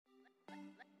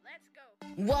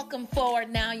Welcome forward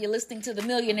now. You're listening to the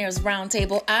Millionaires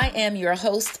Roundtable. I am your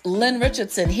host, Lynn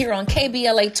Richardson, here on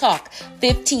KBLA Talk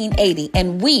 1580.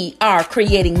 And we are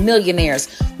creating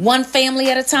millionaires one family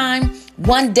at a time,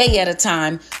 one day at a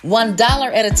time,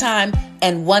 $1 at a time,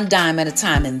 and one dime at a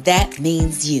time. And that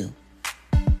means you.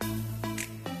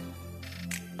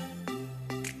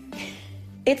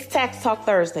 It's Tax Talk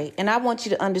Thursday, and I want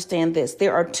you to understand this.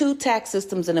 There are two tax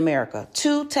systems in America.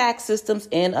 Two tax systems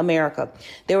in America.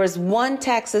 There is one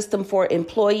tax system for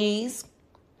employees,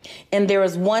 and there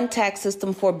is one tax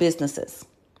system for businesses.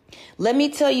 Let me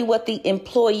tell you what the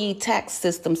employee tax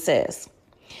system says.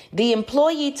 The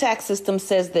employee tax system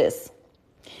says this.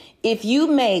 If you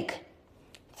make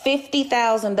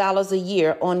 $50,000 a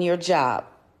year on your job,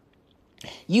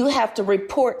 you have to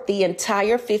report the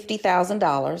entire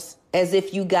 $50,000 as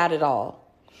if you got it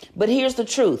all. But here's the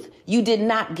truth. You did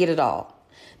not get it all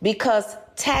because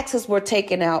taxes were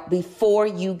taken out before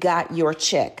you got your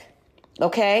check.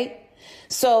 Okay?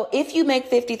 So if you make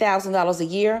 $50,000 a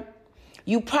year,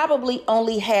 you probably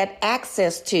only had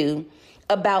access to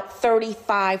about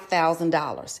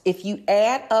 $35,000. If you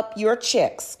add up your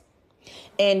checks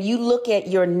and you look at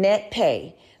your net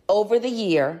pay over the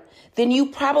year, then you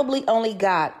probably only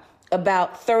got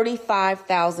about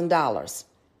 $35,000.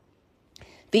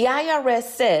 The IRS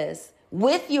says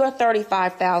with your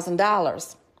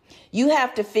 $35,000, you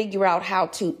have to figure out how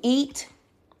to eat,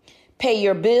 pay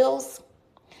your bills,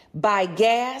 buy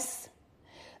gas,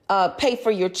 pay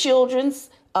for your children's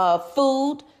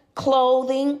food,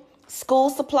 clothing, school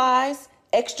supplies,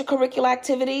 extracurricular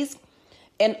activities,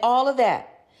 and all of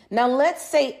that. Now, let's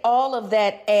say all of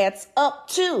that adds up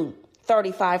to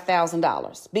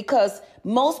 $35,000 because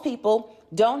most people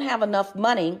don't have enough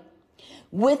money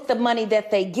with the money that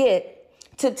they get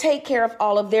to take care of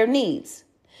all of their needs.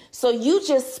 So you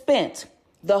just spent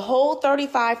the whole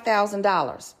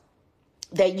 $35,000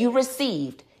 that you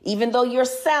received, even though your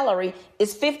salary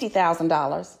is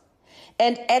 $50,000.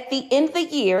 And at the end of the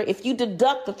year, if you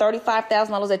deduct the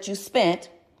 $35,000 that you spent,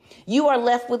 you are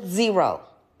left with zero.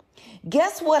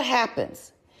 Guess what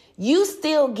happens? You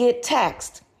still get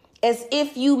taxed as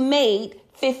if you made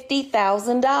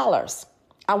 $50,000.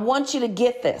 I want you to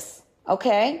get this.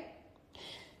 Okay?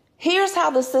 Here's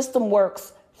how the system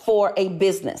works for a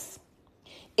business.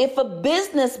 If a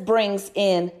business brings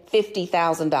in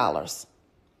 $50,000,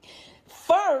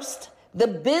 first, the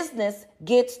business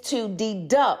gets to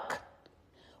deduct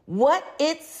what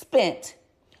it spent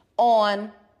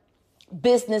on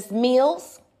business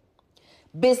meals,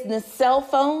 business cell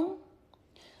phone,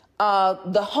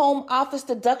 the home office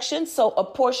deduction, so a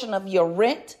portion of your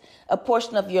rent, a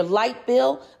portion of your light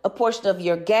bill, a portion of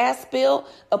your gas bill,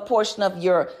 a portion of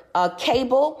your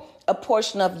cable, a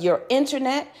portion of your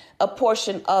internet, a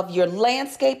portion of your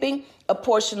landscaping, a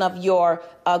portion of your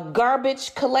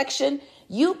garbage collection.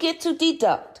 You get to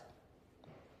deduct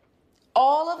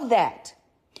all of that.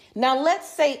 Now, let's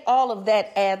say all of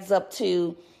that adds up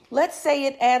to, let's say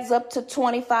it adds up to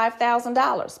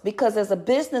 $25,000 because as a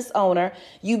business owner,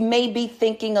 you may be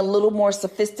thinking a little more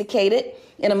sophisticated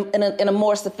in a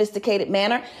more sophisticated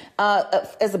manner.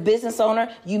 As a business owner,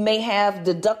 you may have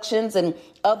deductions and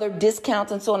other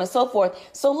discounts and so on and so forth.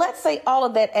 So let's say all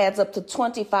of that adds up to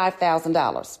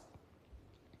 $25,000.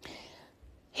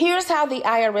 Here's how the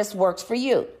IRS works for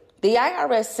you. The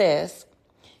IRS says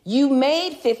you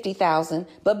made $50,000,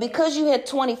 but because you had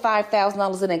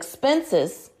 $25,000 in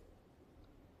expenses,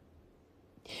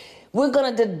 we're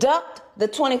going to deduct the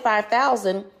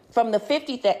 $25,000 from the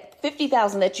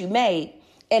 $50,000 that you made.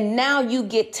 And now you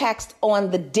get taxed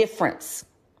on the difference.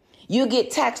 You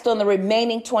get taxed on the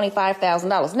remaining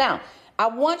 $25,000. Now, I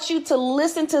want you to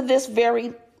listen to this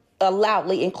very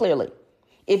loudly and clearly.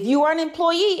 If you are an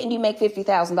employee and you make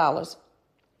 $50,000,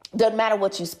 doesn't matter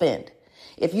what you spend.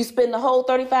 If you spend the whole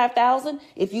 $35,000,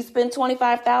 if you spend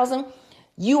 $25,000,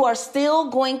 you are still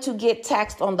going to get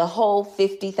taxed on the whole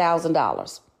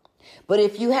 $50,000. But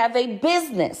if you have a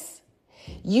business,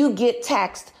 you get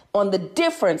taxed on the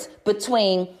difference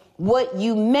between what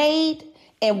you made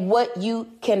and what you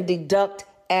can deduct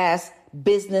as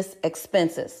business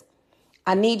expenses.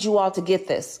 I need you all to get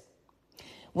this.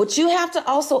 What you have to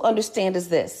also understand is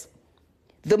this.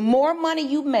 The more money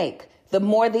you make, the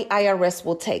more the IRS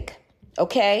will take.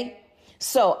 Okay?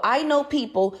 So I know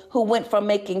people who went from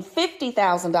making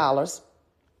 $50,000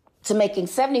 to making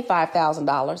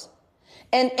 $75,000.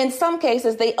 And in some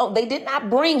cases, they did not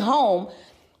bring home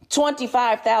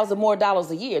 $25,000 more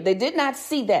a year. They did not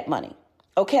see that money.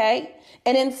 Okay.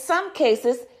 And in some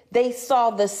cases, they saw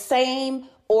the same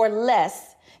or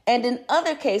less. And in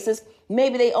other cases,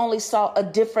 maybe they only saw a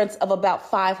difference of about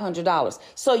 $500.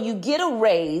 So you get a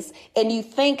raise and you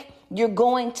think you're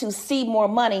going to see more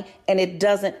money, and it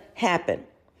doesn't happen.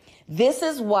 This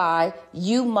is why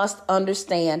you must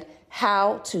understand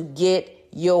how to get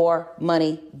your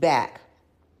money back.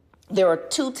 There are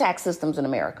two tax systems in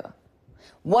America,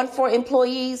 one for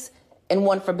employees and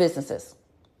one for businesses.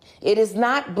 It is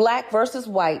not black versus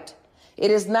white. It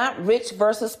is not rich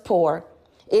versus poor.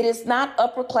 It is not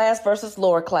upper class versus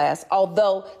lower class,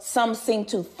 although some seem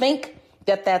to think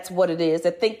that that's what it is.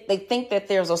 They think that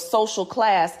there's a social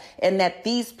class and that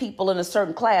these people in a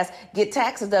certain class get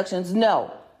tax deductions.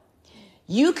 No.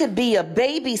 You could be a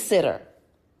babysitter.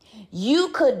 You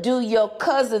could do your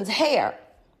cousin's hair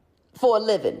for a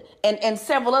living and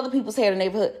several other people's hair in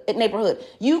the neighborhood.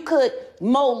 You could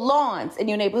mow lawns in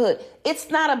your neighborhood. It's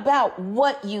not about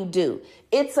what you do.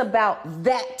 It's about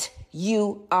that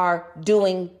you are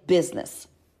doing business.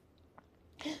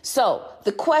 So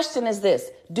the question is this: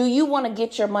 do you want to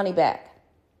get your money back?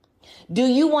 Do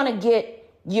you want to get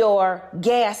your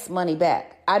gas money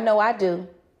back? I know I do.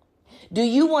 Do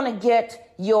you want to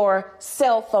get your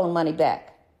cell phone money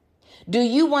back? Do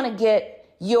you want to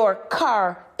get your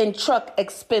car and truck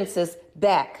expenses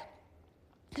back?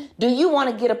 Do you want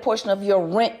to get a portion of your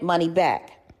rent money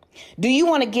back? Do you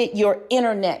want to get your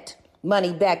internet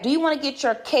money back? Do you want to get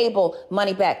your cable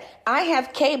money back? I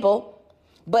have cable,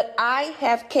 but I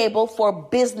have cable for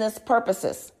business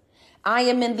purposes. I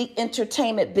am in the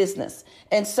entertainment business.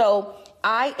 And so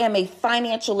I am a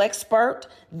financial expert.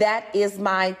 That is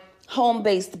my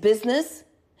home-based business.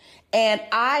 And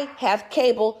I have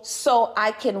cable so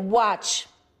I can watch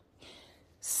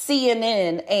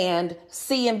CNN and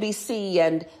CNBC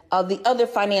and the other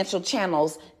financial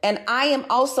channels. And I am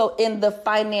also in the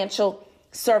financial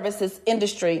services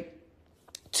industry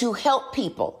to help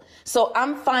people. So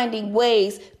I'm finding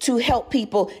ways to help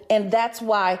people. And that's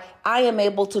why I am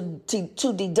able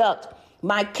to deduct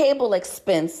my cable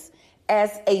expense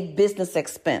as a business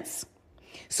expense.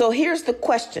 So here's the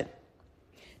question.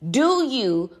 Do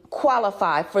you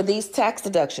qualify for these tax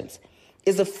deductions?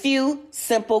 Is a few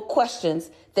simple questions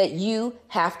that you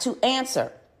have to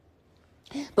answer.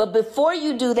 But before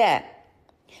you do that,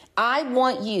 I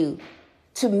want you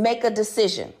to make a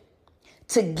decision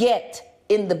to get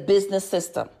in the business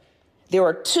system. There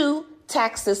are two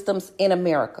tax systems in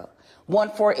America,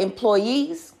 one for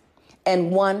employees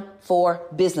and one for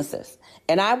businesses.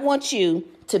 And I want you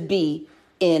to be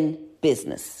in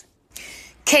business.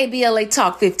 KBLA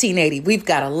Talk 1580. We've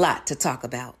got a lot to talk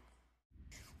about.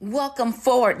 Welcome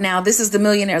forward now. This is the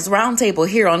Millionaires Roundtable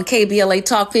here on KBLA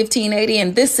Talk 1580.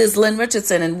 And this is Lynn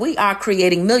Richardson. And we are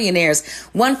creating millionaires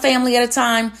one family at a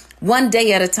time, one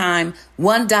day at a time,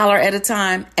 $1 at a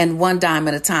time, and one dime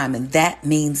at a time. And that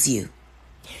means you.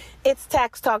 It's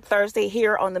Tax Talk Thursday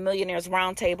here on the Millionaires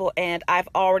Roundtable. And I've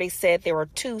already said there are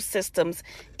two systems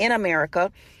in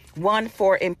America, one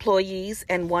for employees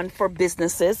and one for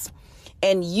businesses.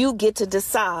 And you get to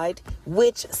decide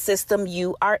which system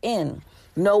you are in.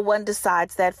 No one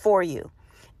decides that for you.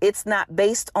 It's not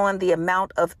based on the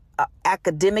amount of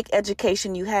academic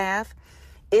education you have.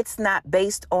 It's not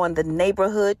based on the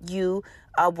neighborhood you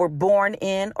were born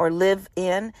in or live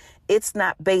in. It's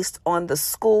not based on the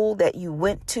school that you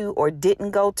went to or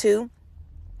didn't go to.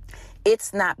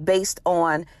 It's not based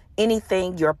on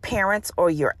anything your parents or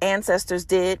your ancestors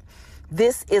did.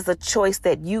 This is a choice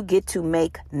that you get to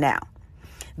make now.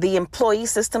 The employee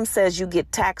system says you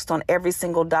get taxed on every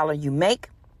single dollar you make.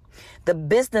 The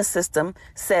business system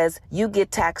says you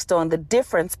get taxed on the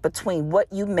difference between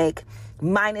what you make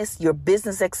minus your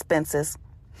business expenses,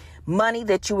 money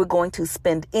that you were going to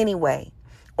spend anyway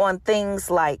on things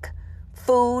like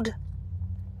food,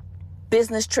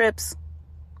 business trips,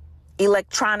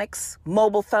 electronics,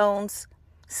 mobile phones,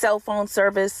 cell phone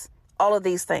service, all of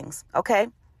these things. Okay?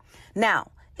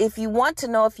 Now, if you want to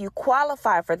know if you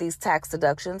qualify for these tax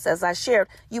deductions, as I shared,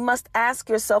 you must ask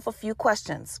yourself a few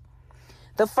questions.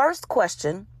 The first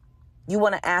question you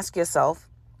want to ask yourself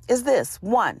is this.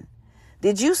 1,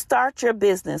 did you start your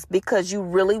business because you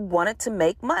really wanted to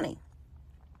make money?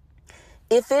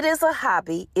 If it is a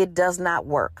hobby, it does not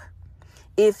work.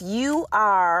 If you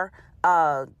are,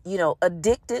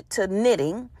 addicted to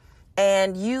knitting,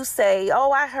 and you say,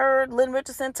 oh, I heard Lynn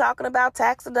Richardson talking about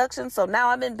tax deductions, so now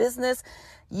I'm in business.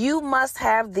 You must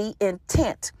have the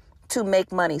intent to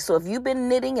make money. So if you've been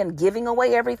knitting and giving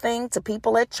away everything to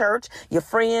people at church, your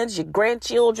friends, your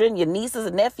grandchildren, your nieces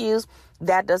and nephews,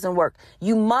 that doesn't work.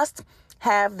 You must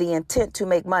have the intent to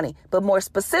make money. But more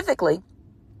specifically,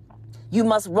 you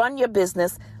must run your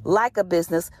business like a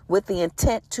business with the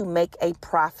intent to make a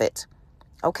profit.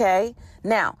 Okay?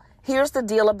 Now, here's the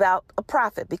deal about a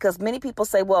profit, because many people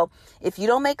say, well, if you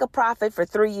don't make a profit for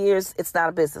 3 years, it's not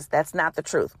a business. That's not the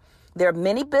truth. There are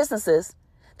many businesses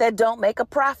that don't make a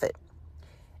profit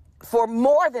for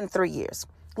more than 3 years.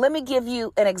 Let me give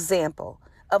you an example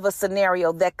of a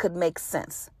scenario that could make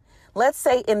sense. Let's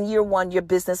say in year one, your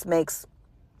business makes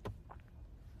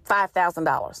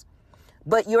 $5,000,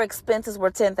 but your expenses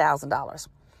were $10,000.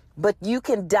 But you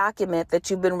can document that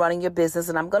you've been running your business,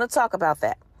 and I'm going to talk about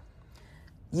that.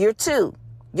 Year two,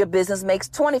 your business makes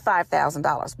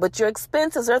 $25,000, but your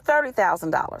expenses are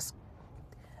 $30,000.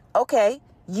 Okay,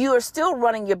 you are still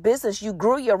running your business. You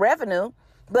grew your revenue,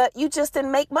 but you just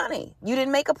didn't make money. You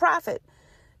didn't make a profit.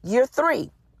 Year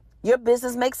three, your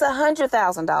business makes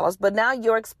 $100,000, but now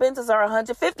your expenses are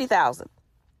 $150,000.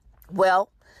 Well,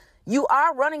 you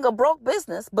are running a broke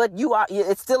business, but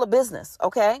it's still a business.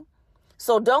 Okay.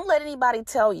 So don't let anybody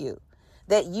tell you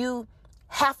that you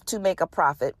have to make a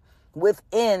profit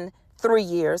within 3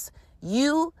 years.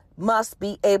 You must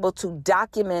be able to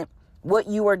document what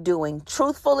you are doing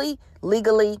truthfully,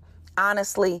 legally,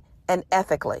 honestly, and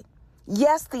ethically.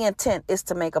 Yes, the intent is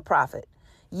to make a profit.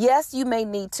 Yes, you may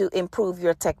need to improve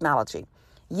your technology.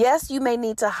 Yes, you may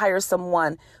need to hire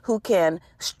someone who can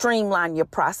streamline your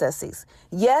processes.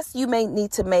 Yes, you may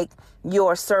need to make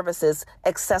your services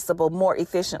accessible more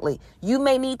efficiently. You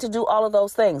may need to do all of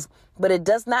those things, but it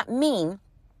does not mean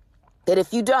that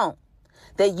if you don't,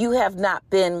 that you have not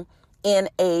been in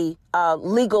a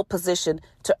legal position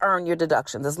to earn your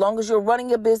deductions. As long as you're running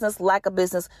your business like a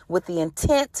business with the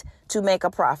intent to make a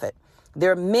profit.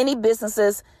 There are many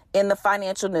businesses in the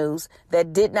financial news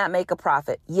that did not make a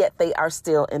profit, yet they are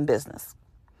still in business.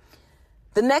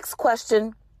 The next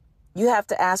question you have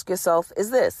to ask yourself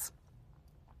is this: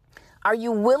 are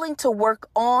you willing to work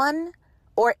on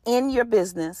or in your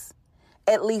business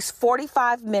at least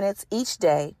 45 minutes each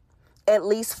day, at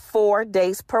least 4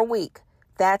 days per week?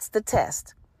 That's the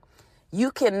test.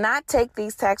 You cannot take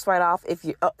these tax write-offs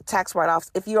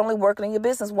if you're only working in your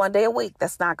business 1 day a week.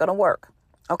 That's not going to work.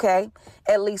 Okay?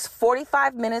 At least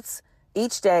 45 minutes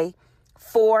each day,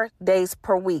 4 days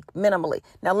per week, minimally.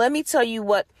 Now, let me tell you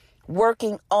what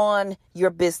working on your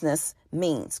business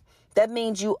means. That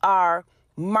means you are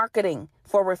marketing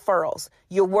for referrals.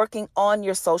 You're working on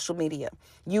your social media.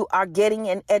 You are getting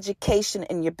an education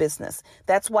in your business.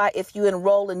 That's why if you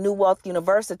enroll in New Wealth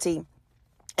University,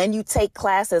 and you take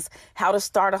classes, how to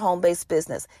start a home-based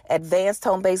business, advanced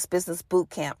home-based business boot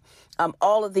camp,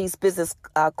 all of these business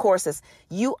courses,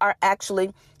 you are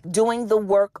actually doing the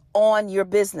work on your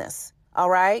business. All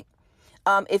right.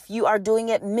 If you are doing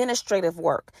administrative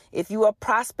work, if you are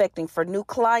prospecting for new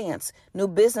clients, new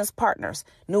business partners,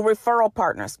 new referral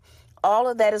partners, all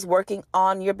of that is working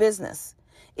on your business.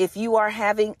 If you are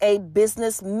having a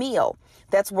business meal,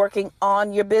 that's working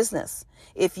on your business.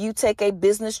 If you take a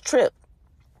business trip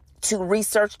to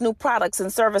research new products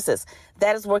and services,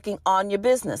 that is working on your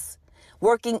business.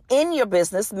 Working in your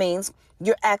business means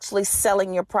you're actually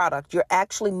selling your product. You're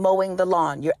actually mowing the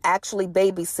lawn. You're actually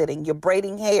babysitting. You're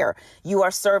braiding hair. You are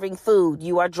serving food.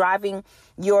 You are driving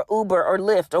your Uber or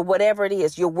Lyft or whatever it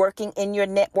is. You're working in your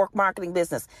network marketing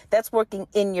business. That's working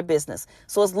in your business.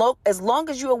 So as long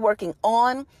as you are working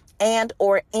on and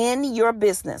or in your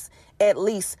business at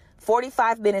least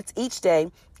 45 minutes each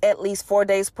day, at least 4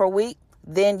 days per week,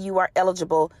 then you are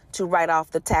eligible to write off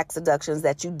the tax deductions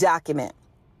that you document.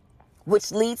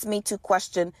 Which leads me to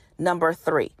question number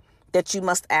 3 that you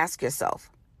must ask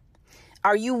yourself.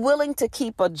 Are you willing to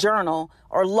keep a journal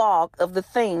or log of the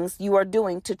things you are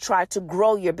doing to try to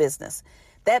grow your business?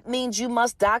 That means you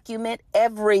must document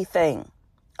everything.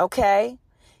 Okay?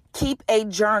 Keep a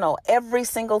journal. Every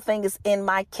single thing is in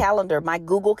my calendar, my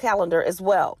Google Calendar as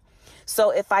well. So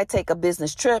if I take a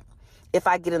business trip, if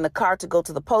I get in the car to go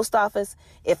to the post office,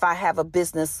 if I have a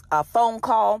business phone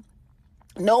call,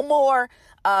 no more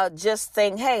just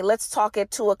saying, hey, let's talk at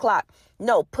 2:00.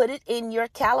 No, put it in your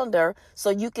calendar so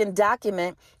you can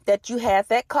document that you had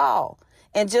that call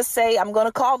and just say, I'm going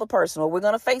to call the person or we're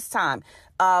going to FaceTime.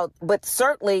 But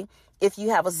certainly if you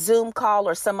have a Zoom call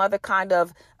or some other kind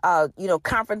of,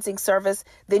 conferencing service,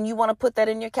 then you want to put that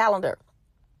in your calendar.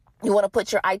 You want to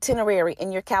put your itinerary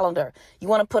in your calendar. You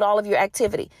want to put all of your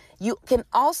activity. You can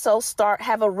also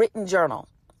have a written journal.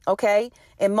 Okay.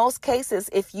 In most cases,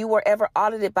 if you were ever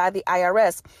audited by the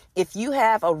IRS, if you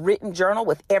have a written journal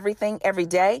with everything every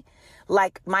day,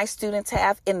 like my students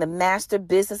have in the Master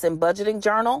Business and Budgeting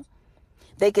Journal,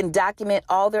 they can document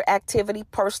all their activity,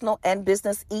 personal and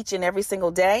business, each and every single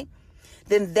day,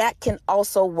 then that can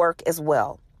also work as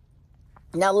well.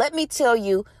 Now, let me tell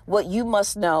you what you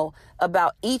must know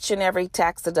about each and every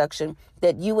tax deduction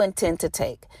that you intend to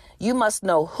take. You must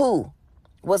know who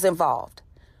was involved,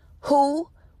 who,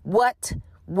 what,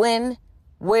 when,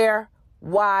 where,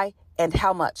 why, and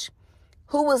how much.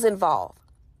 Who was involved?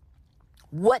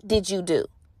 What did you do?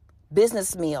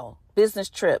 Business meal, business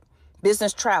trip,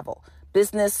 business travel,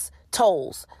 business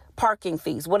tolls, parking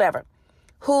fees, whatever.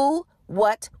 Who,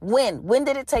 what, when? When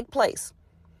did it take place?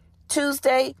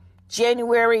 Tuesday,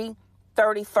 January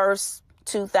 31st,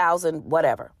 2000,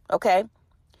 whatever. Okay.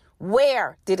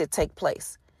 Where did it take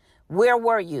place? Where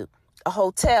were you? A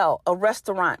hotel, a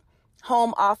restaurant,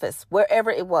 home office,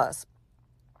 wherever it was.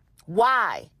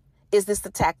 Why is this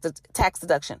the tax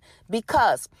deduction?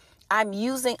 Because I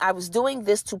was doing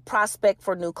this to prospect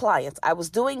for new clients. I was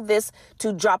doing this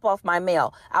to drop off my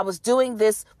mail. I was doing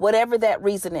this, whatever that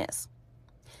reason is.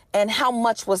 And how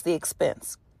much was the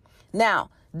expense? Now,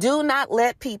 do not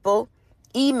let people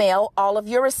email all of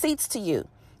your receipts to you.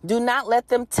 Do not let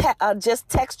them just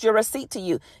text your receipt to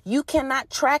you. You cannot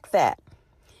track that.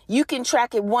 You can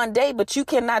track it one day, but you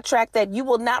cannot track that. You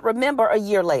will not remember a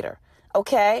year later.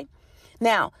 Okay?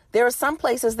 Now, there are some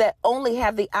places that only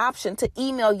have the option to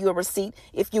email you a receipt.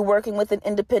 If you're working with an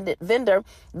independent vendor,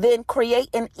 then create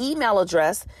an email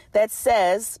address that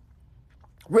says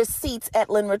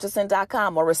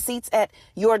receipts@lynnrichardson.com or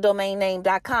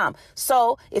receipts@yourdomainname.com.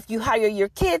 So if you hire your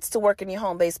kids to work in your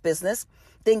home-based business,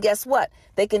 then guess what?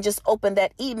 They can just open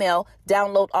that email,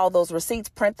 download all those receipts,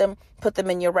 print them, put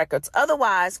them in your records.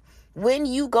 Otherwise, when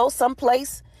you go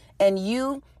someplace and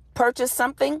you purchase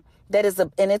something that is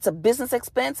it's a business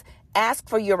expense, ask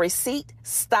for your receipt,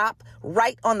 stop,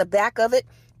 write on the back of it,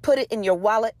 put it in your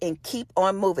wallet, and keep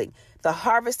on moving. The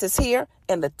harvest is here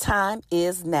and the time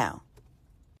is now.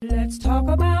 Let's talk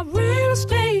about real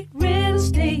estate, real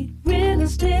estate, real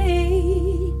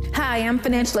estate. Hi, I'm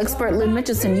financial expert Lynn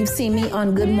Richardson. You've seen me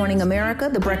on Good Morning America,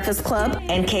 The Breakfast Club,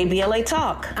 and KBLA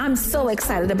Talk. I'm so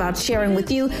excited about sharing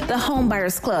with you the Home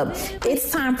Buyers Club.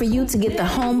 It's time for you to get the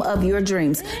home of your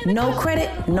dreams. No credit,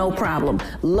 no problem.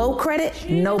 Low credit,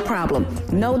 no problem.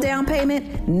 No down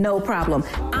payment, no problem.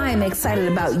 I am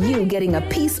excited about you getting a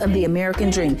piece of the American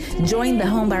dream. Join the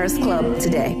Home Buyers Club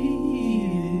today.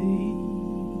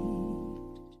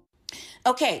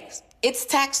 Okay, it's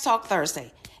Tax Talk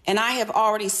Thursday, and I have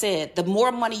already said the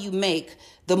more money you make,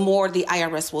 the more the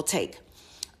IRS will take.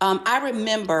 I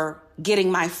remember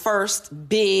getting my first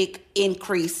big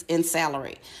increase in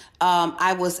salary.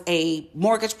 I was a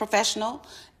mortgage professional,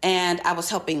 and I was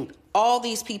helping all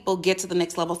these people get to the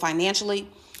next level financially.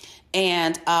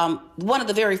 And one of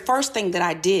the very first things that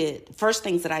I did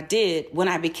when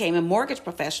I became a mortgage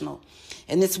professional,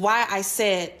 and it's why I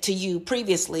said to you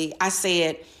previously, I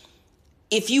said,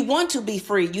 if you want to be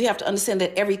free, you have to understand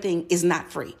that everything is not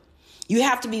free. You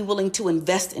have to be willing to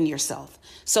invest in yourself.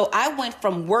 So I went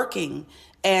from working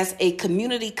as a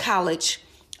community college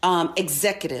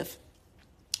executive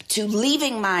to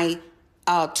leaving my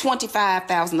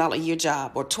 $25,000 a year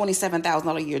job or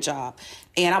 $27,000 a year job.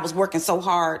 And I was working so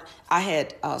hard. I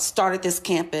had started this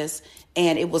campus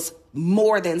and it was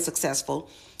more than successful.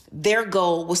 Their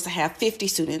goal was to have 50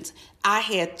 students. I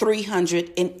had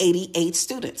 388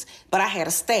 students, but I had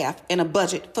a staff and a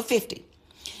budget for 50.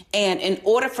 And in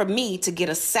order for me to get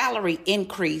a salary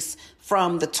increase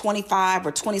from the $25,000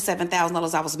 or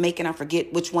 $27,000 I was making, I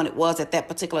forget which one it was at that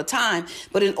particular time,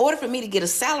 but in order for me to get a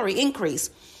salary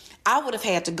increase, I would have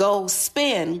had to go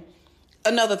spend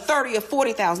another $30,000 or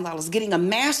 $40,000 getting a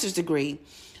master's degree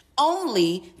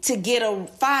only to get a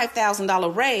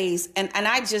 $5,000 raise. And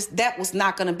that was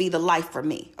not going to be the life for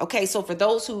me. Okay. So for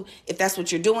those who, if that's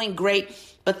what you're doing, great.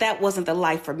 But that wasn't the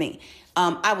life for me.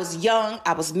 I was young,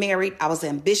 I was married, I was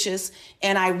ambitious.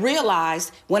 And I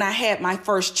realized when I had my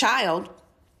first child,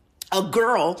 a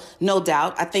girl, no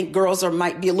doubt. I think girls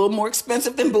might be a little more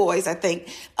expensive than boys, I think,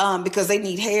 because they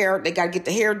need hair. They got to get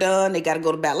the hair done. They got to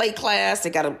go to ballet class. They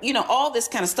got to, all this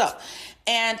kind of stuff.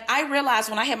 And I realized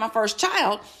when I had my first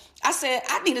child, I said,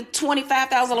 I need a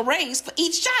 $25,000 raise for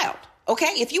each child.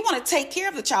 Okay, if you want to take care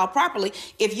of the child properly,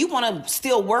 if you want to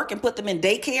still work and put them in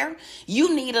daycare,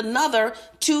 you need another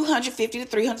 $250 to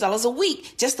 $300 a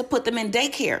week just to put them in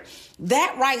daycare.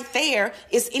 That right there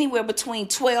is anywhere between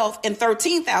 $12,000 and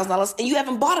 $13,000, and you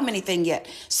haven't bought them anything yet.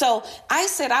 So I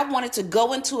said I wanted to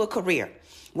go into a career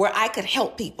where I could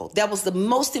help people. That was the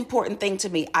most important thing to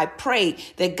me. I prayed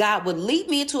that God would lead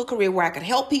me into a career where I could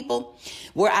help people,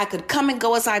 where I could come and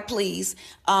go as I please.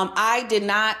 I did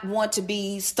not want to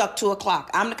be stuck to a clock.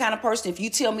 I'm the kind of person, if you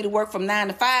tell me to work from 9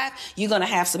 to 5, you're going to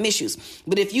have some issues.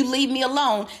 But if you leave me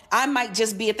alone, I might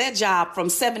just be at that job from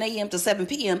 7 a.m. to 7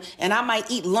 p.m. and I might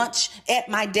eat lunch at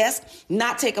my desk,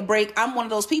 not take a break. I'm one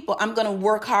of those people. I'm going to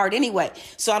work hard anyway.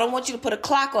 So I don't want you to put a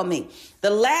clock on me. The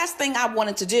last thing I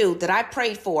wanted to do that I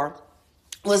prayed for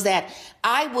was that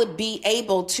I would be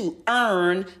able to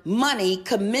earn money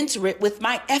commensurate with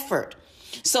my effort.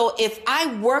 So if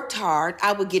I worked hard,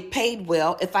 I would get paid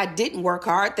well. If I didn't work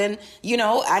hard, then,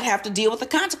 I'd have to deal with the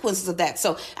consequences of that.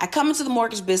 So I come into the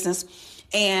mortgage business,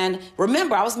 and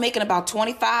remember, I was making about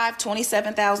 $25,000,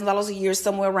 $27,000 a year,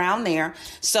 somewhere around there.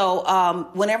 So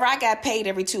whenever I got paid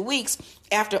every 2 weeks,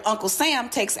 after Uncle Sam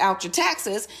takes out your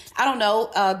taxes, I don't know,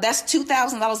 that's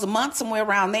 $2,000 a month, somewhere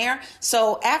around there.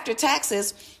 So after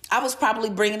taxes, I was probably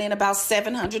bringing in about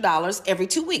 $700 every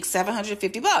 2 weeks,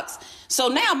 $750. So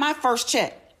now my first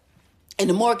check in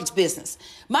the mortgage business,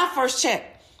 my first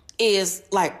check is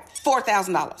like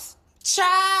 $4,000.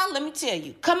 Child, let me tell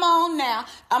you, come on now.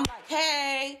 I'm like,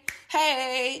 hey.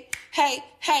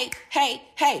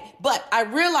 But I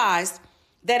realized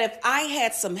that if I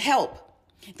had some help,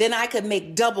 then I could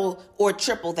make double or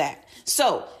triple that.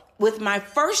 So with my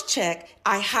first check,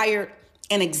 I hired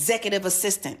an executive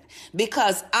assistant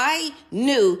because I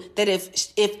knew that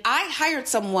if I hired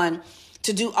someone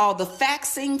to do all the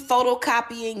faxing,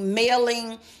 photocopying,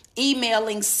 mailing,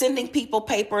 emailing, sending people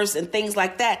papers and things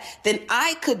like that, then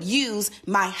I could use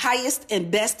my highest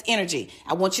and best energy.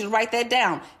 I want you to write that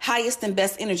down. Highest and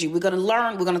best energy. We're going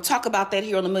to talk about that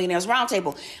here on the Millionaires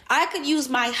Roundtable. I could use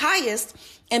my highest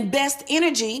and best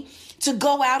energy to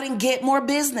go out and get more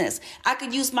business. I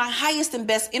could use my highest and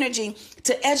best energy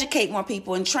to educate more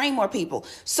people and train more people.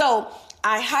 So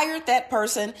I hired that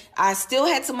person. I still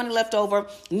had some money left over.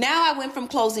 Now I went from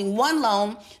closing 1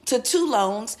 loan to 2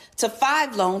 loans to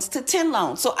 5 loans to 10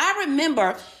 loans. So I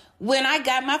remember when I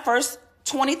got my first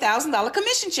 $20,000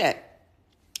 commission check.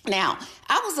 Now,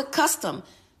 I was accustomed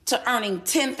to earning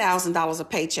 $10,000 a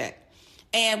paycheck.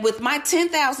 And with my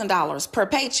 $10,000 per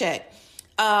paycheck,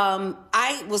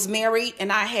 I was married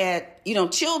and I had,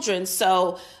 children.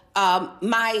 So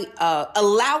my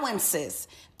allowances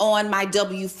on my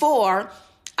W-4,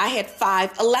 I had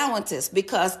 5 allowances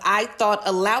because I thought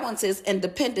allowances and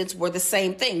dependents were the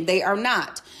same thing. They are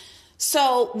not.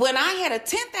 So when I had a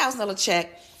 $10,000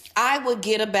 check, I would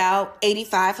get about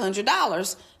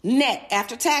 $8,500 net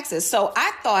after taxes. So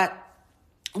I thought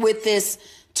with this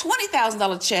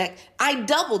 $20,000 check, I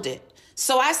doubled it.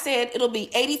 So I said it'll be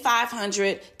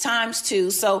 $8,500 times 2.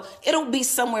 So it'll be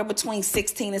somewhere between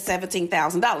 $16,000 and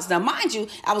 $17,000. Now, mind you,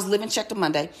 I was living check to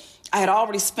Monday. I had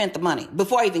already spent the money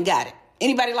before I even got it.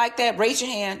 Anybody like that? Raise your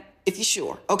hand if you're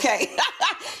sure. Okay.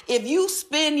 If you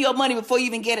spend your money before you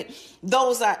even get it,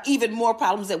 those are even more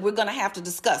problems that we're going to have to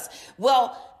discuss.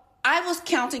 Well, I was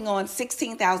counting on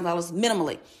 $16,000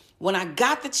 minimally. When I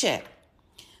got the check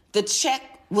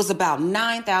was about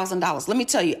 $9,000. Let me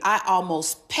tell you, I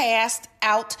almost passed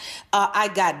out. I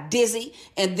got dizzy.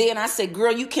 And then I said,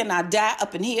 girl, you cannot die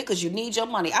up in here because you need your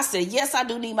money. I said, yes, I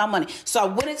do need my money. So I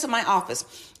went into my office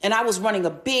and I was running a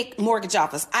big mortgage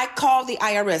office. I called the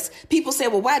IRS. People say,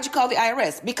 well, why'd you call the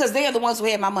IRS? Because they are the ones who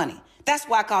had my money. That's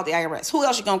why I called the IRS. Who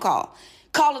else you going to call?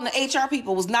 Calling the HR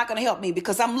people was not going to help me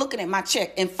because I'm looking at my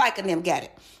check and FICA and them got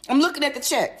it. I'm looking at the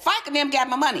check. FICA and them got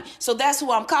my money. So that's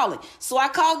who I'm calling. So I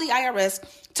called the IRS,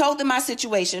 told them my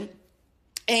situation.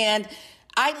 And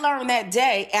I learned that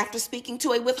day after speaking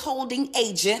to a withholding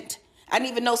agent, I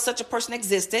didn't even know such a person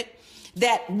existed,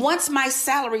 that once my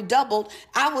salary doubled,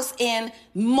 I was in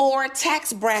more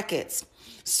tax brackets.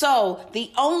 So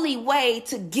the only way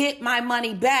to get my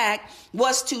money back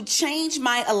was to change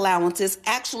my allowances,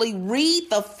 actually read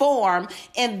the form,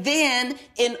 and then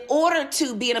in order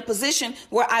to be in a position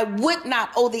where I would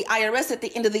not owe the IRS at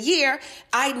the end of the year,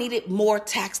 I needed more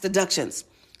tax deductions.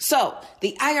 So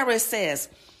the IRS says,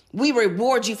 we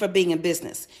reward you for being in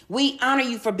business. We honor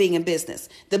you for being in business.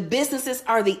 The businesses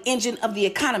are the engine of the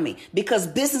economy because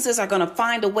businesses are going to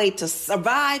find a way to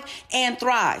survive and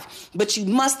thrive. But you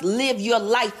must live your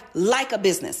life like a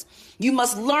business. You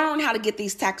must learn how to get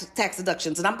these tax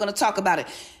deductions. And I'm going to talk about it.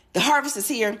 The harvest is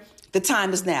here. The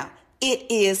time is now.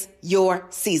 It is your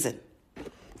season.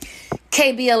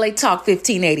 KBLA Talk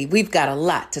 1580. We've got a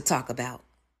lot to talk about.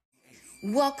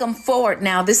 Welcome forward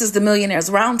now. This is the Millionaires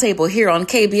Roundtable here on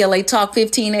KBLA Talk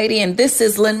 1580. And this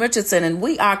is Lynn Richardson. And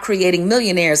we are creating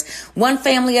millionaires one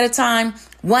family at a time,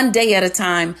 one day at a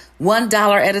time, $1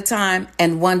 at a time,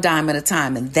 and one dime at a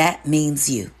time. And that means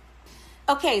you.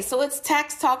 Okay, so it's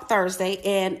Tax Talk Thursday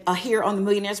and here on the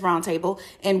Millionaires Roundtable.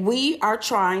 And we are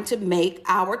trying to make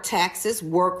our taxes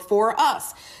work for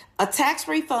us. A tax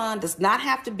refund does not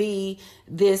have to be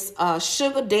this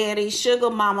sugar daddy, sugar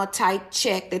mama type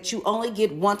check that you only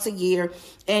get once a year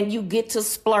and you get to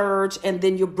splurge and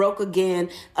then you're broke again.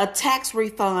 A tax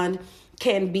refund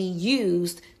can be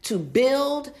used to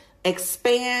build,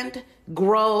 expand,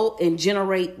 grow, and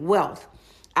generate wealth.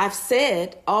 I've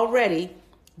said already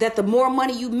that the more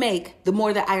money you make, the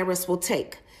more the IRS will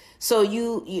take. So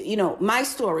you know, my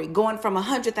story, going from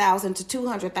 $100,000 to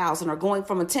 $200,000, or going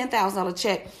from a $10,000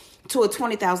 check to a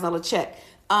 $20,000 check.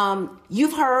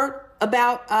 You've heard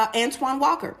about Antoine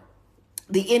Walker,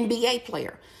 the NBA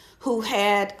player, who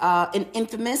had an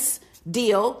infamous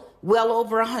deal well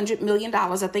over $100 million.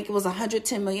 I think it was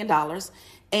 $110 million.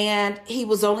 And he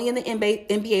was only in the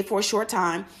NBA for a short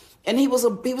time. And he was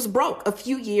broke a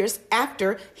few years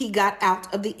after he got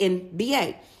out of the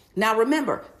NBA. Now,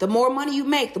 remember, the more money you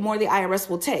make, the more the IRS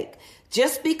will take.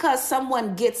 Just because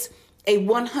someone gets a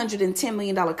 $110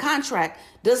 million contract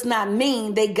does not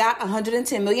mean they got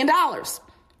 $110 million.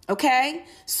 Okay?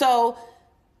 So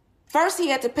first he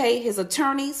had to pay his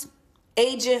attorneys,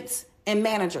 agents, and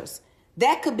managers.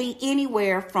 That could be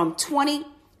anywhere from 20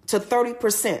 to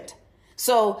 30%.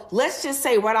 So let's just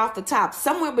say right off the top,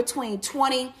 somewhere between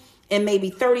 20 and maybe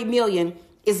 30 million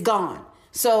is gone.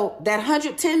 So that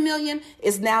 110 million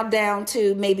is now down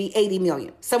to maybe 80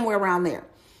 million, somewhere around there.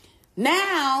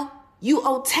 Now you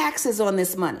owe taxes on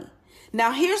this money.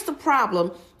 Now here's the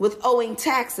problem with owing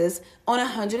taxes on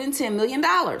 $110 million.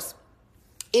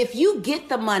 If you get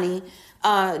the money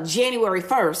January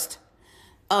 1st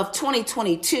of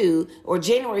 2022, or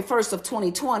January 1st of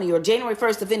 2020, or January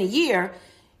 1st of any year,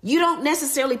 you don't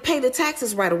necessarily pay the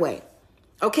taxes right away.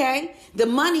 Okay? The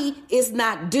money is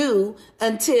not due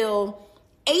until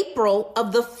April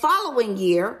of the following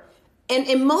year. And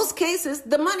in most cases,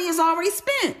 the money is already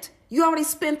spent. You already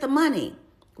spent the money,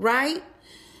 right?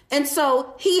 And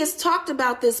so he has talked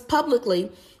about this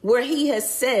publicly, where he has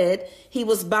said he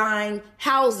was buying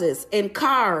houses and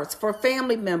cars for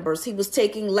family members. He was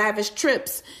taking lavish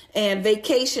trips and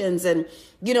vacations and,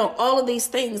 you know, all of these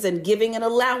things, and giving an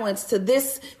allowance to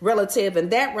this relative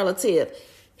and that relative.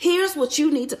 Here's what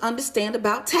you need to understand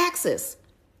about taxes.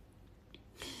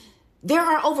 There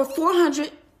are over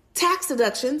 400 tax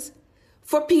deductions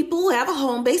for people who have a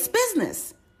home-based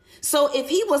business. So if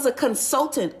he was a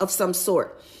consultant of some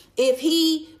sort, if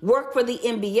he worked for the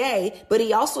NBA, but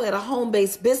he also had a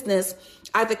home-based business,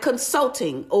 either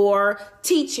consulting or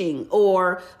teaching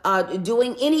or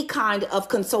doing any kind of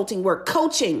consulting work,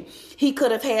 coaching, he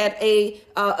could have had a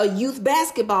youth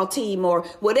basketball team or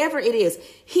whatever it is.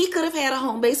 He could have had a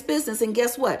home-based business. And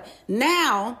guess what?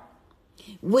 Now,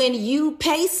 when you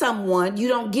pay someone, you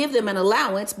don't give them an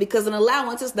allowance, because an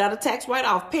allowance is not a tax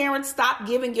write-off. Parents, stop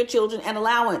giving your children an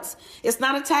allowance. It's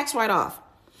not a tax write-off.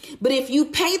 But if you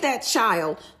pay that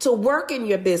child to work in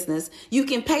your business, you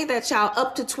can pay that child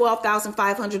up to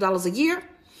 $12,500 a year.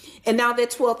 And now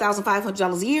that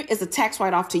 $12,500 a year is a tax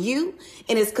write-off to you,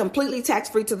 and it's completely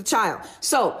tax-free to the child.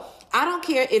 So I don't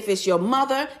care if it's your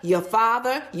mother, your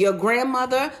father, your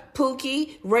grandmother,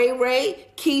 Pookie, Ray Ray,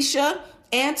 Keisha,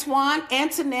 Antoine,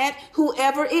 Antoinette,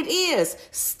 whoever it is.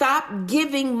 Stop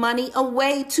giving money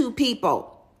away to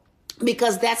people,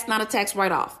 because that's not a tax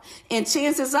write-off. And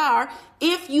chances are,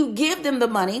 if you give them the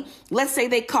money, let's say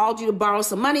they called you to borrow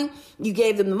some money, you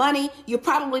gave them the money, you're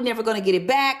probably never going to get it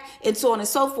back, and so on and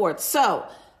so forth. So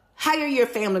hire your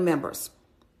family members.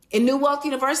 In New Wealth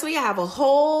University, I have a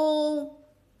whole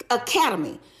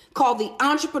academy called the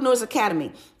Entrepreneurs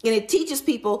Academy, and it teaches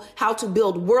people how to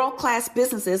build world-class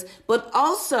businesses, but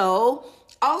also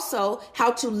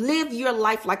how to live your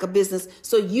life like a business,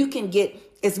 so you can get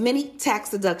as many tax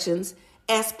deductions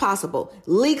as possible,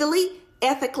 legally,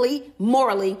 ethically,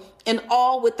 morally, and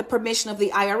all with the permission of the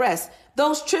IRS.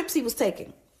 Those trips he was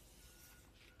taking.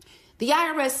 The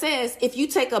IRS says if you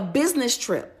take a business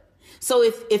trip, so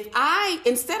if I,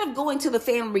 instead of going to the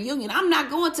family reunion, I'm not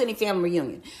going to any family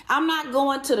reunion. I'm not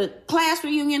going to the class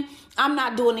reunion. I'm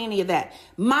not doing any of that.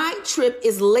 My trip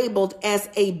is labeled as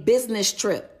a business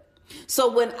trip.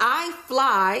 So when I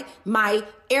fly, my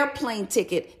airplane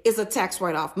ticket is a tax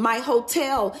write-off. My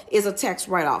hotel is a tax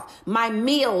write-off. My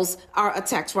meals are a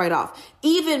tax write-off.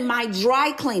 Even my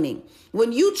dry cleaning.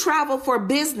 When you travel for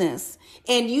business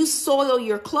and you soil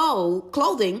your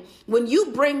clothing, when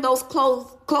you bring those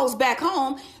clothes back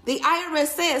home, the IRS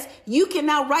says you can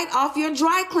now write off your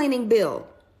dry cleaning bill.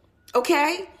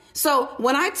 Okay? So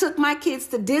when I took my kids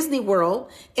to Disney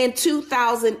World in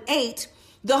 2008,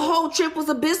 the whole trip was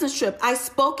a business trip. I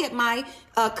spoke at my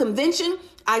convention.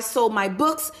 I sold my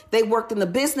books. They worked in the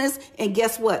business. And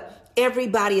guess what?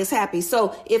 Everybody is happy.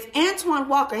 So if Antoine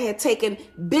Walker had taken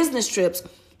business trips,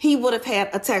 he would have had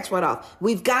a tax write-off.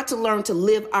 We've got to learn to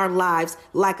live our lives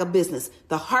like a business.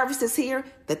 The harvest is here.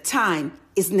 The time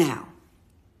is now.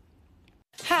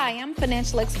 Hi, I'm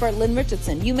financial expert Lynn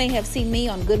Richardson. You may have seen me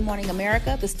on Good Morning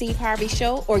America, The Steve Harvey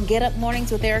Show, or Get Up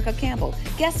Mornings with Erica Campbell.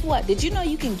 Guess what? Did you know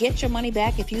you can get your money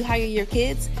back if you hire your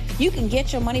kids? You can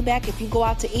get your money back if you go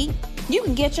out to eat. You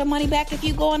can get your money back if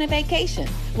you go on a vacation.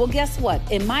 Well, guess what?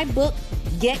 In my book,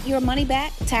 get your money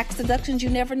back, tax deductions you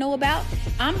never know about?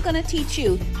 I'm going to teach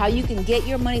you how you can get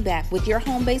your money back with your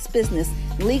home-based business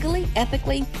legally,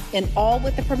 ethically, and all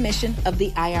with the permission of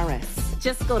the IRS.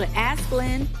 Just go to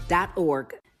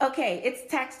asklynn.org. Okay,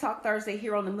 it's Tax Talk Thursday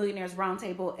here on the Millionaires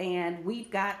Roundtable, and we've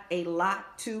got a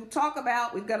lot to talk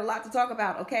about.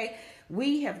 Okay?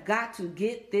 We have got to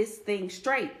get this thing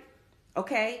straight,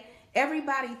 okay?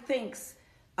 Everybody thinks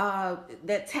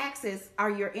that taxes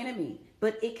are your enemy,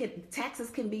 but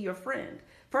taxes can be your friend.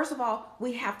 First of all,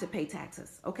 we have to pay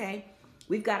taxes, okay?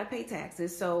 We've got to pay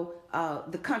taxes so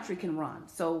the country can run,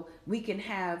 so we can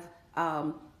have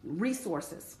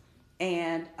resources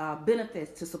and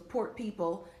benefits to support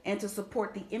people and to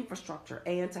support the infrastructure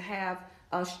and to have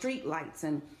street lights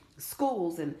and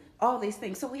schools and all these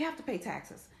things. So we have to pay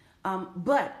taxes.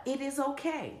 But it is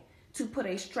okay to put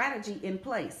a strategy in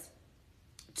place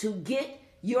to get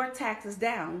your taxes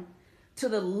down to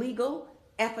the legal,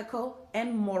 ethical,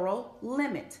 and moral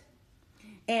limit.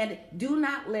 And do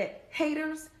not let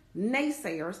haters,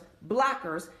 naysayers,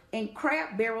 blockers, and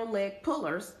crab barrel leg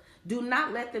pullers, do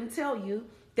not let them tell you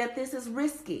that this is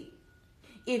risky.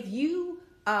 If you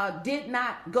did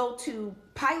not go to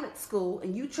pilot school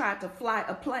and you tried to fly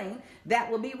a plane,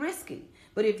 that will be risky.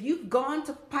 But if you've gone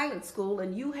to pilot school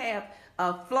and you have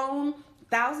flown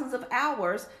thousands of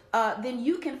hours, then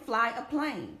you can fly a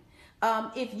plane.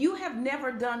 If you have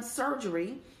never done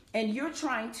surgery and you're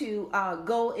trying to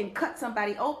go and cut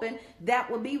somebody open,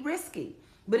 that would be risky.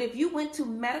 But if you went to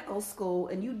medical school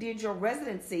and you did your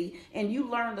residency and you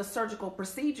learned the surgical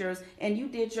procedures and you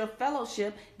did your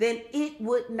fellowship, then it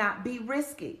would not be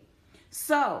risky.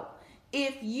 So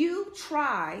if you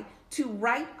try to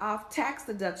write off tax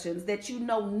deductions that you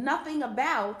know nothing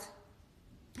about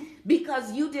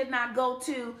because you did not go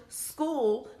to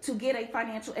school to get a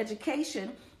financial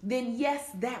education, then yes,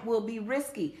 that will be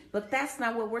risky. But that's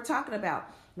not what we're talking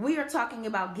about. We are talking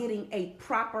about getting a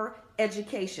proper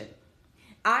education.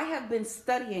 I have been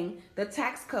studying the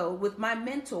tax code with my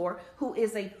mentor, who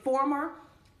is a former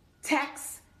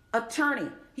tax attorney.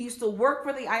 He used to work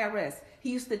for the IRS. He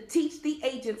used to teach the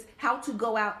agents how to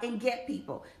go out and get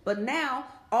people. But now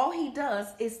all he does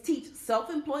is teach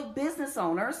self-employed business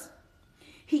owners.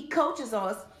 He coaches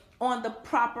us on the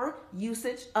proper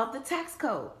usage of the tax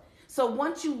code. So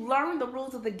once you learn the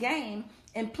rules of the game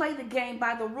and play the game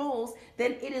by the rules,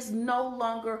 then it is no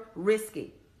longer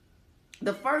risky.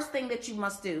 The first thing that you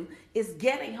must do is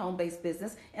get a home-based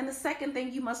business. And the second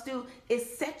thing you must do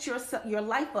is set your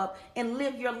life up and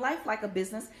live your life like a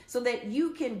business so that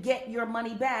you can get your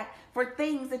money back for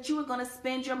things that you were going to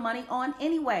spend your money on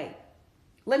anyway.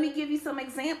 Let me give you some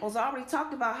examples. I already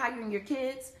talked about hiring your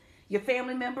kids, your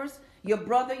family members, your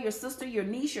brother, your sister, your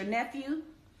niece, your nephew.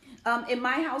 In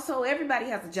my household, everybody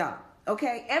has a job,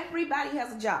 okay? Everybody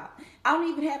has a job. I don't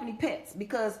even have any pets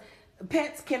because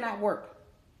pets cannot work.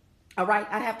 All right,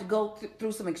 I'd have to go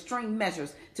through some extreme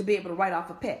measures to be able to write off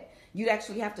a pet. You'd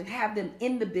actually have to have them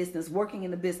in the business, working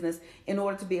in the business, in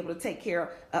order to be able to take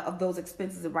care of those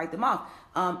expenses and write them off.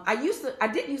 I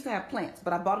didn't used to have plants,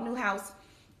 but I bought a new house,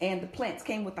 and the plants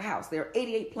came with the house. There are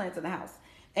 88 plants in the house,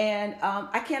 and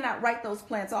I cannot write those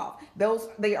plants off.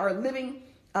 They are living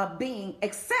being,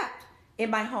 except in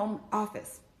my home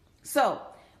office. So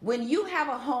when you have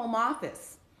a home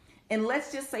office, and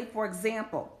let's just say, for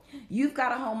example, you've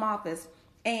got a home office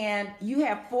and you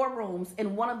have 4 rooms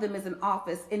and one of them is an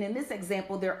office. And in this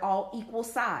example, they're all equal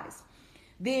size.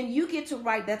 Then you get to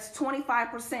write, that's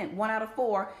 25%, 1 out of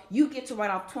 4. You get to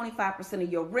write off 25%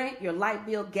 of your rent, your light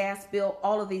bill, gas bill,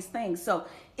 all of these things. So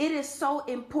it is so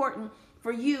important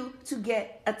for you to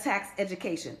get a tax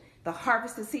education. The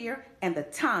harvest is here and the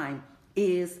time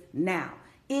is now.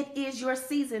 It is your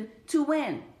season to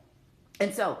win.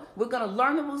 And so we're going to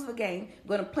learn the rules of the game.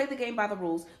 We're going to play the game by the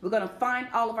rules. We're going to find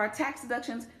all of our tax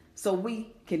deductions so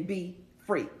we can be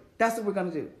free. That's what we're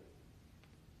going to do.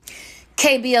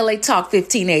 KBLA Talk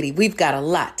 1580. We've got a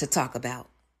lot to talk about.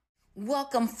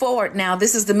 Welcome forward now.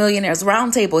 This is the Millionaires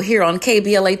Roundtable here on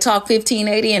KBLA Talk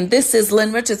 1580. And this is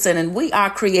Lynn Richardson. And we are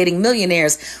creating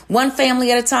millionaires one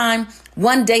family at a time,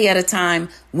 one day at a time,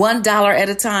 $1 at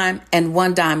a time, and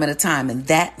one dime at a time. And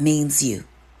that means you.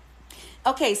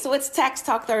 Okay, so it's Tax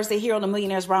Talk Thursday here on the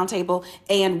Millionaires Roundtable,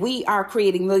 and we are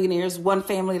creating millionaires one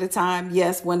family at a time.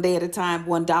 Yes, one day at a time,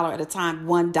 $1 at a time,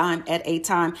 one dime at a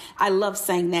time. I love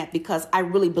saying that because I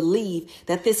really believe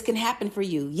that this can happen for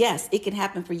you. Yes, it can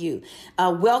happen for you.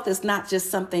 Wealth is not just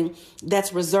something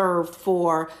that's reserved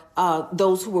for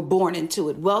those who were born into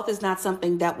it. Wealth is not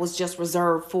something that was just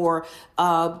reserved for,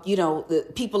 the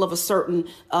people of a certain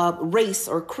race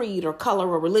or creed or color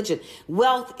or religion.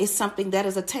 Wealth is something that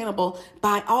is attainable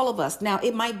by all of us. Now,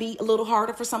 it might be a little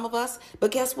harder for some of us,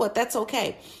 but guess what? That's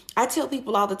okay. I tell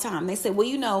people all the time, they say,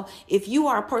 well, if you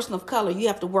are a person of color, you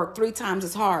have to work 3 times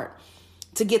as hard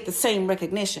to get the same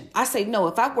recognition. I say, no,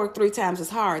 if I work 3 times as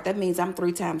hard, that means I'm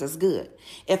 3 times as good.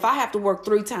 If I have to work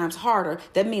 3 times harder,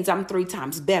 that means I'm 3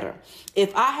 times better.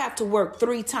 If I have to work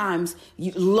 3 times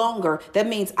longer, that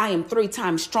means I am 3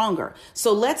 times stronger.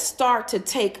 So let's start to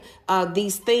take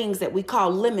these things that we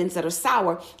call lemons that are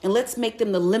sour, and let's make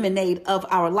them the lemonade of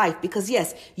our life. Because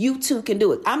yes, you too can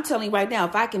do it. I'm telling you right now,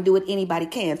 if I can do it, anybody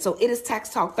can. So it is Tax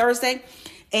Talk Thursday,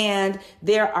 and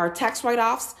there are tax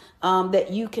write-offs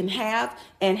that you can have.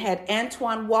 And had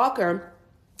Antoine Walker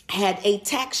had a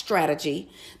tax strategy,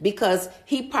 because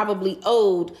he probably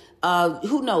owed,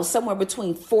 somewhere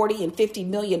between 40 and 50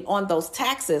 million on those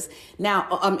taxes. Now,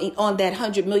 on that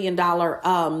 $100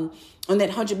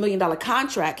 million,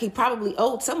 contract, he probably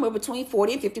owed somewhere between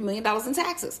 40 and 50 million dollars in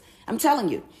taxes. I'm telling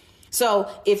you. So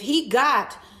if he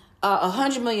got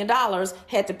 $100 million,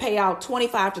 had to pay out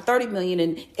 25 to 30 million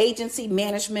in agency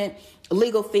management,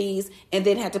 legal fees, and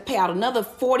then had to pay out another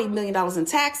 $40 million in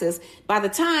taxes. By the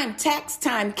time tax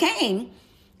time came,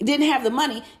 didn't have the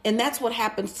money. And that's what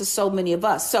happens to so many of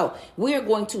us. So we are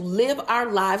going to live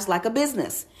our lives like a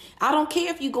business. I don't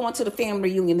care if you go into the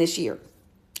family reunion this year.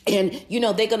 And,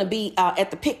 they're going to be at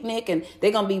the picnic, and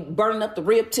they're going to be burning up the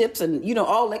rib tips and,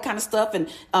 all that kind of stuff, and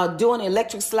doing the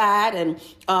electric slide and,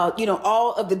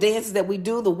 all of the dances that we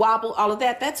do, the wobble, all of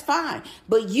that. That's fine.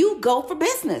 But you go for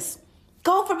business.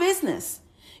 Go for business.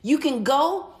 You can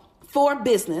go for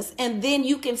business, and then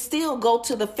you can still go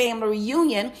to the family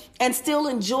reunion and still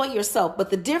enjoy yourself. But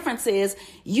the difference is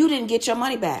you didn't get your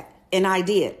money back, and I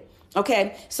did.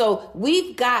 Okay, so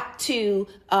we've got to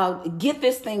get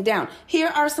this thing down. Here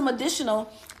are some additional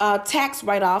tax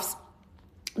write-offs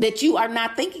that you are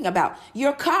not thinking about.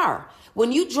 Your car.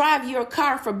 When you drive your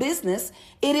car for business,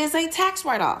 it is a tax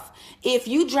write-off. If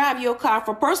you drive your car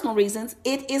for personal reasons,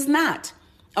 it is not.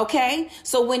 Okay,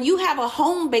 so when you have a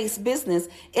home-based business,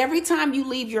 every time you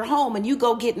leave your home and you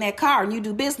go get in that car and you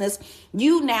do business,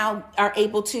 you now are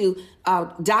able to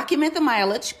document the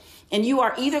mileage. And you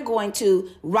are either going to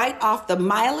write off the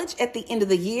mileage at the end of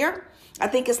the year. I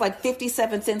think it's like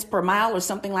 57 cents per mile or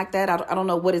something like that. I don't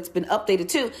know what it's been updated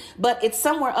to, but it's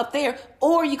somewhere up there.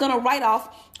 Or you're going to write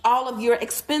off all of your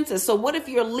expenses. So what if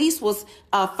your lease was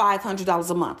 $500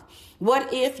 a month?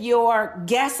 What if your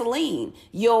gasoline,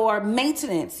 your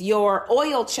maintenance, your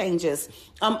oil changes,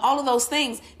 all of those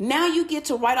things, now you get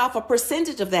to write off a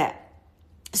percentage of that.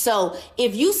 So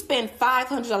if you spend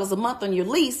 $500 a month on your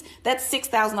lease, that's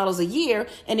 $6,000 a year.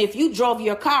 And if you drove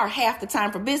your car half the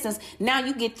time for business, now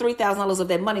you get $3,000 of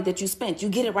that money that you spent. You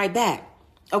get it right back.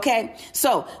 Okay.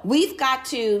 So we've got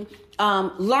to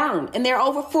learn. And there are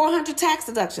over 400 tax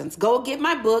deductions. Go get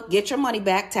my book, Get Your Money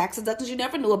Back, Tax Deductions You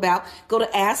Never Knew About. Go to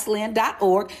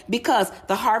AskLynn.org, because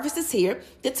the harvest is here.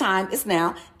 The time is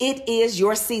now. It is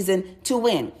your season to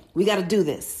win. We got to do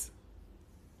this.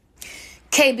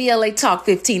 KBLA Talk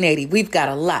 1580. We've got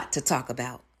a lot to talk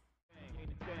about.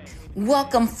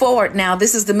 Welcome forward now.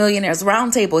 This is the Millionaires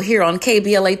Roundtable here on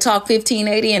KBLA Talk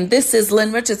 1580. And this is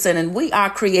Lynn Richardson. And we are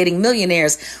creating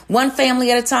millionaires one family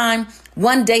at a time,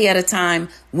 one day at a time,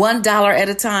 $1 at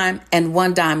a time, and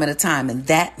one dime at a time. And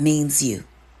that means you.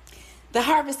 The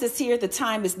harvest is here. The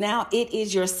time is now. It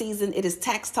is your season. It is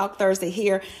Tax Talk Thursday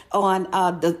here on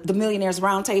the Millionaires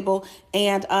Roundtable.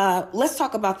 And let's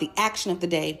talk about the action of the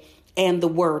day and the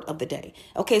word of the day.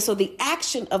 Okay, so the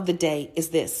action of the day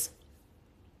is this.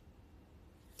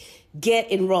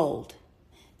 Get enrolled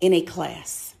in a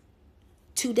class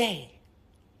today.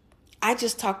 I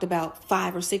just talked about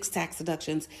 5 or 6 tax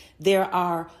deductions. There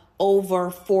are over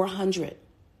 400.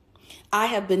 I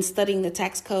have been studying the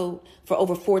tax code for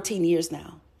over 14 years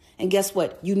now. And guess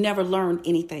what? You never learn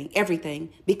everything,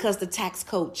 because the tax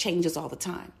code changes all the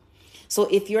time. So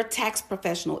if your tax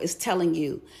professional is telling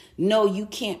you, no, you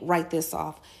can't write this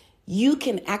off, you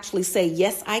can actually say,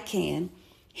 yes, I can.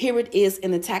 Here it is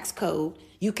in the tax code.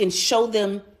 You can show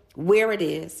them where it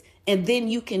is, and then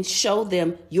you can show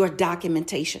them your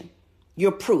documentation,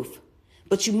 your proof.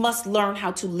 But you must learn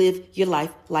how to live your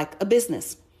life like a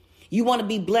business. You want to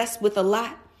be blessed with a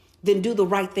lot? Then do the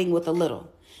right thing with a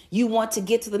little. You want to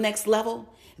get to the next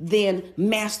level? Then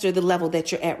master the level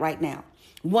that you're at right now.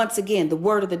 Once again, the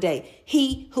word of the day.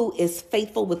 He who is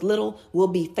faithful with little will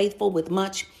be faithful with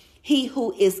much. He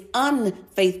who is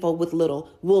unfaithful with little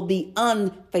will be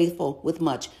unfaithful with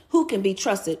much. Who can be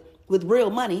trusted with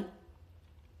real money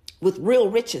with real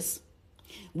riches,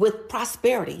 with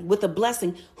prosperity, with a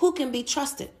blessing, who can be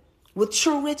trusted with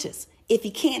true riches if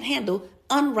he can't handle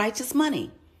unrighteous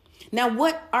money? Now,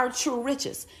 what are true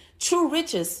riches? True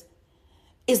riches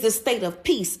is the state of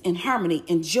peace and harmony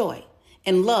and joy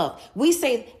and love. We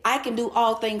say, I can do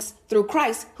all things through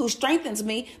Christ who strengthens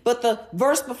me. But the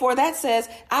verse before that says,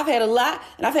 I've had a lot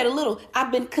and I've had a little.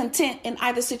 I've been content in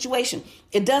either situation.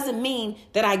 It doesn't mean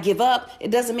that I give up. It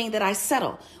doesn't mean that I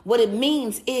settle. What it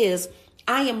means is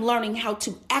I am learning how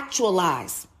to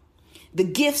actualize the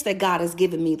gifts that God has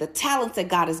given me, the talents that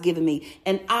God has given me,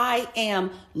 and I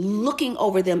am looking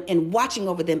over them and watching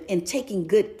over them and taking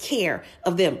good care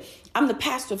of them. I'm the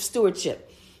pastor of stewardship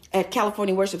at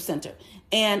California Worship Center.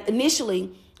 And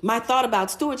initially, my thought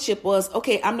about stewardship was,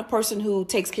 okay, I'm the person who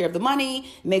takes care of the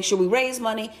money, make sure we raise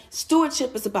money.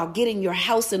 Stewardship is about getting your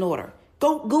house in order.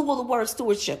 Go Google the word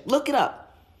stewardship, look it up.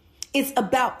 It's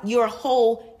about your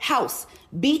whole house.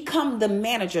 Become the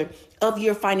manager of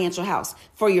your financial house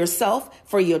for yourself,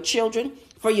 for your children,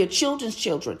 for your children's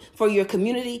children, for your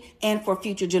community, and for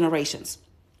future generations.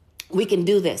 We can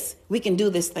do this. We can do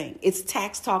this thing. It's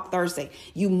Tax Talk Thursday.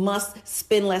 You must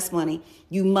spend less money.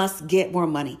 You must get more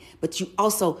money, but you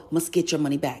also must get your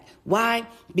money back. Why?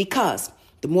 Because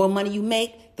the more money you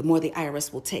make, the more the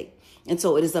IRS will take. And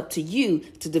so it is up to you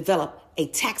to develop a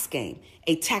tax game,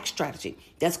 a tax strategy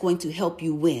that's going to help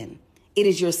you win. It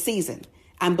is your season.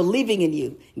 I'm believing in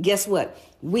you. Guess what?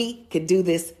 We could do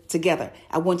this together.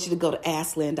 I want you to go to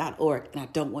asklynn.org, and I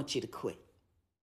don't want you to quit.